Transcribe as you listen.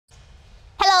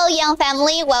Young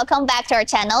family, welcome back to our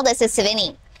channel. This is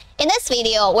Vinny. In this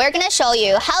video, we're going to show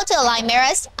you how to align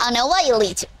mirrors on Nova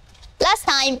Elite. Last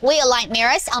time, we aligned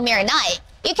mirrors on Mirror 9.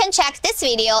 You can check this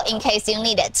video in case you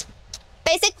need it.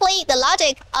 Basically, the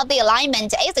logic of the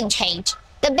alignment isn't changed.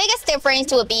 The biggest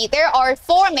difference would be there are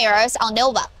 4 mirrors on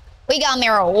Nova. We got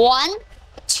Mirror 1,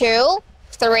 2,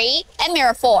 3, and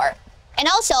Mirror 4. And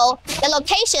also, the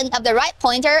location of the right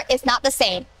pointer is not the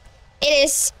same. It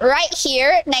is right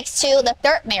here next to the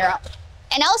 3rd mirror.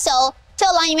 And also, to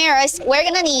align mirrors, we're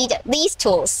gonna need these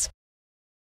tools.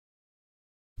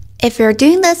 If you're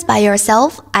doing this by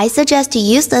yourself, I suggest you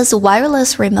use this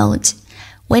wireless remote.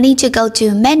 We need to go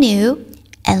to Menu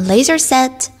and Laser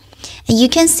Set, and you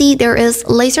can see there is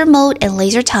Laser Mode and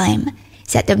Laser Time.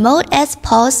 Set the mode as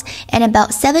pause and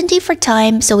about 70 for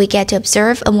time so we get to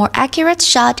observe a more accurate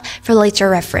shot for laser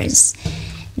reference.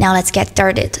 Now let's get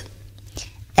started.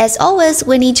 As always,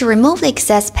 we need to remove the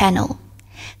excess panel.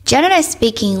 Generally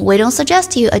speaking, we don't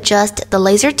suggest you adjust the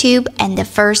laser tube and the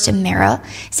first mirror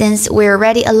since we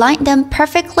already aligned them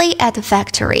perfectly at the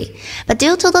factory. But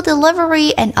due to the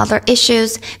delivery and other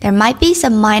issues, there might be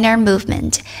some minor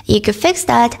movement. You could fix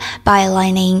that by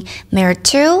aligning mirror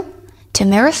 2 to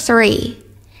mirror 3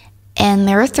 and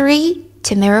mirror 3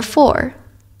 to mirror 4.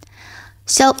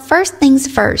 So first things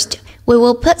first, we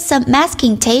will put some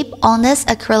masking tape on this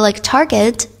acrylic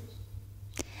target,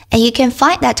 and you can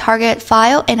find that target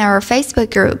file in our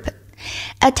Facebook group.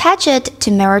 Attach it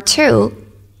to mirror 2.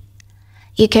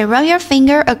 You can run your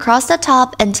finger across the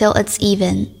top until it's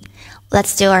even.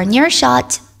 Let's do our near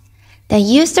shot. Then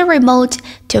use the remote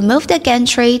to move the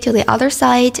gantry to the other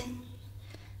side.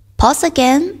 Pause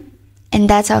again, and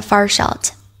that's our far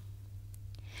shot.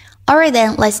 Alright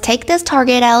then, let's take this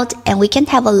target out and we can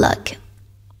have a look.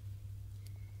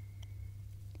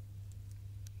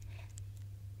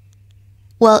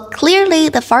 Well, clearly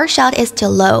the far shot is too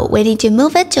low. We need to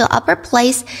move it to an upper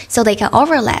place so they can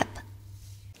overlap.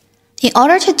 In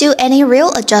order to do any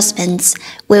real adjustments,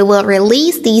 we will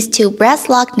release these 2 brass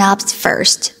lock knobs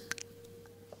first.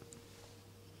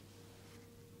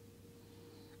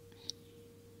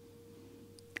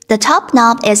 The top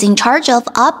knob is in charge of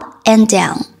up and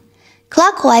down.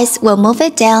 Clockwise will move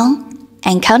it down,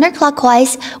 and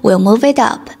counterclockwise will move it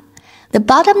up. The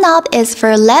bottom knob is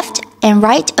for left and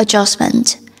right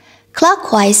adjustment.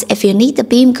 Clockwise if you need the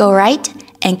beam go right,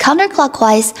 and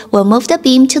counterclockwise will move the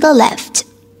beam to the left.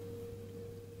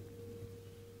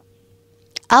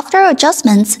 After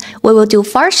adjustments, we will do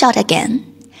far shot again.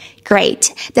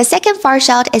 Great, the second far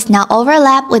shot is now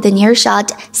overlap with the near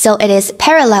shot, so it is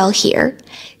parallel here.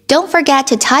 Don't forget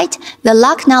to tighten the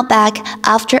lock knob back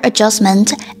after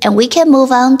adjustment, and we can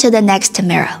move on to the next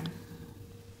mirror.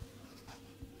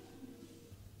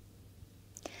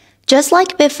 Just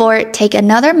like before, take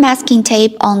another masking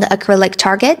tape on the acrylic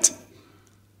target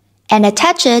and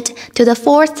attach it to the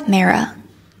 4th mirror.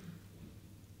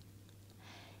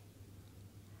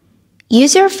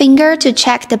 Use your finger to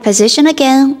check the position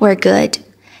again, we're good.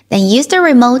 Then use the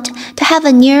remote to have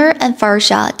a near and far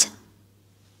shot.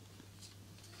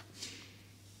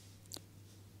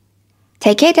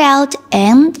 Take it out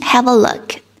and have a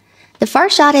look. The far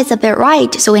shot is a bit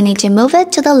right, so we need to move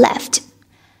it to the left.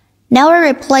 Now we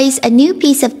replace a new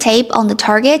piece of tape on the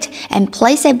target and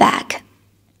place it back.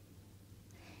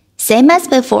 Same as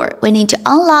before, we need to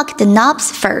unlock the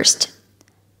knobs first.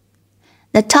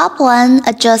 The top one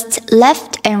adjusts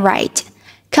left and right.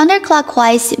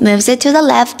 Counterclockwise moves it to the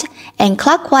left, and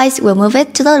clockwise will move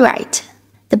it to the right.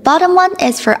 The bottom one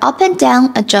is for up and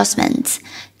down adjustments.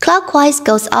 Clockwise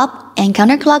goes up and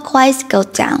counterclockwise goes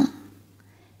down.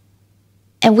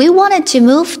 And we want it to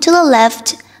move to the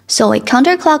left, so we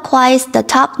counterclockwise the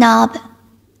top knob.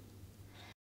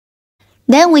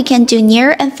 Then we can do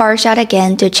near and far shot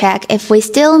again to check if we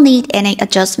still need any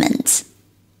adjustments.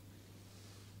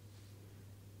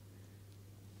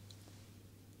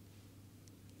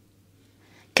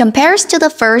 Compares to the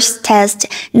first test,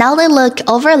 now they look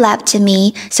overlapped to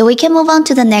me, so we can move on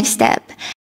to the next step.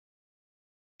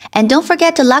 And don't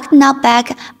forget to lock the knob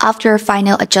back after a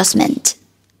final adjustment.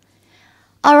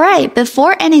 Alright,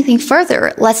 before anything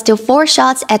further, let's do 4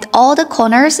 shots at all the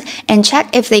corners and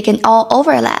check if they can all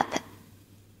overlap.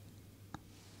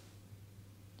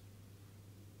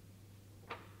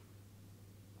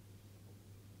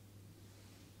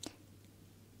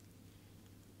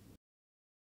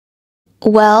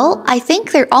 Well, I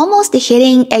think they're almost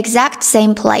hitting exact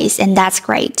same place, and that's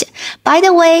great. By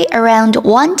the way, around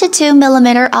 1 to 2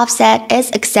 mm offset is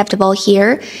acceptable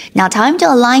here. Now time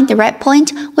to align the red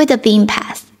point with the beam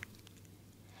path.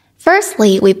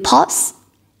 Firstly, we pause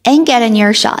and get a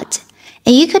near shot.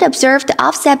 And you could observe the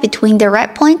offset between the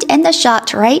red point and the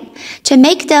shot, right? To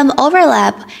make them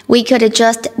overlap, we could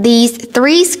adjust these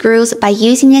 3 screws by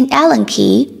using an Allen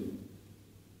key.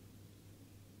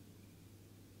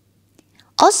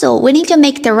 Also, we need to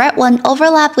make the red one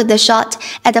overlap with the shot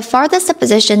at the farthest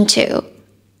position too.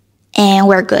 And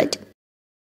we're good.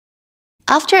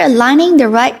 After aligning the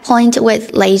right point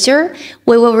with laser,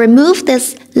 we will remove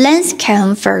this lens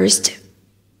cone first.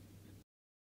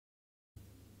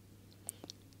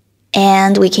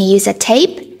 And we can use a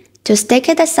tape to stick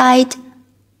it aside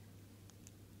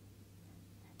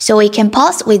so we can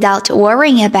pause without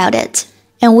worrying about it.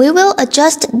 And we will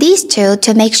adjust these two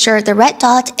to make sure the red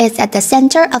dot is at the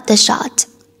center of the shot.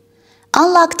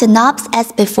 Unlock the knobs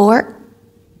as before.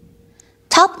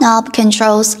 Top knob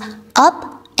controls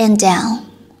up and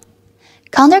down.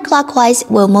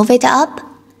 Counterclockwise will move it up,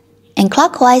 and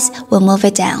clockwise will move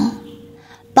it down.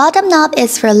 Bottom knob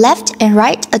is for left and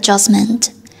right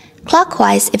adjustment.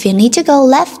 Clockwise if you need to go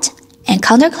left, and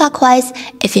counterclockwise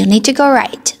if you need to go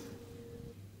right.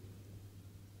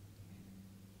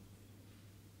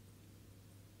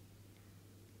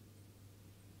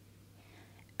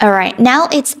 Alright, now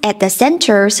it's at the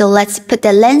center, so let's put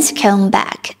the lens cone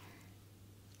back.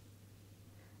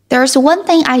 There's one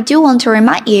thing I do want to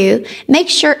remind you, make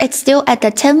sure it's still at the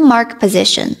 10 mark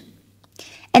position.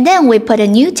 And then we put a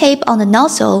new tape on the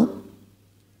nozzle.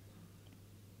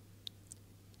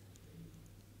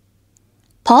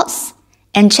 Pause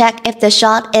and check if the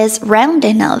shot is round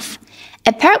enough.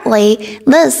 Apparently,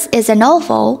 this is an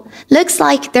oval. Looks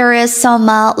like there is some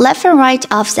left and right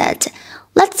offset.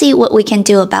 Let's see what we can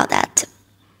do about that.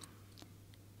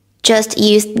 Just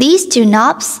use these 2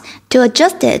 knobs to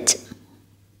adjust it.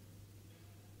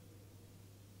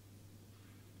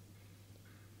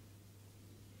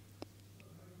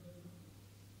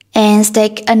 And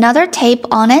stick another tape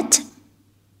on it.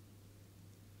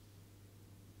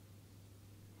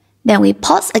 Then we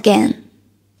pause again.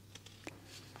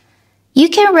 You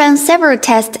can run several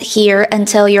tests here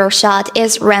until your shot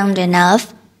is round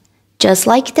enough, just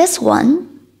like this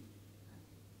one.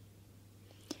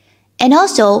 And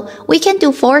also, we can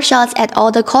do 4 shots at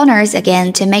all the corners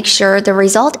again to make sure the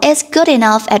result is good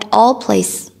enough at all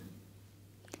places.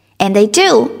 And they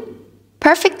do,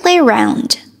 perfectly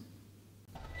round.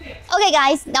 Okay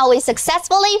guys, now we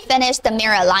successfully finished the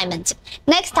mirror alignment.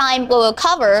 Next time, we will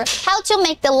cover how to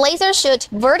make the laser shoot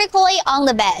vertically on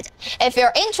the bed. If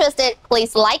you're interested,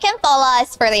 please like and follow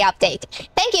us for the update.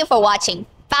 Thank you for watching.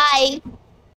 Bye!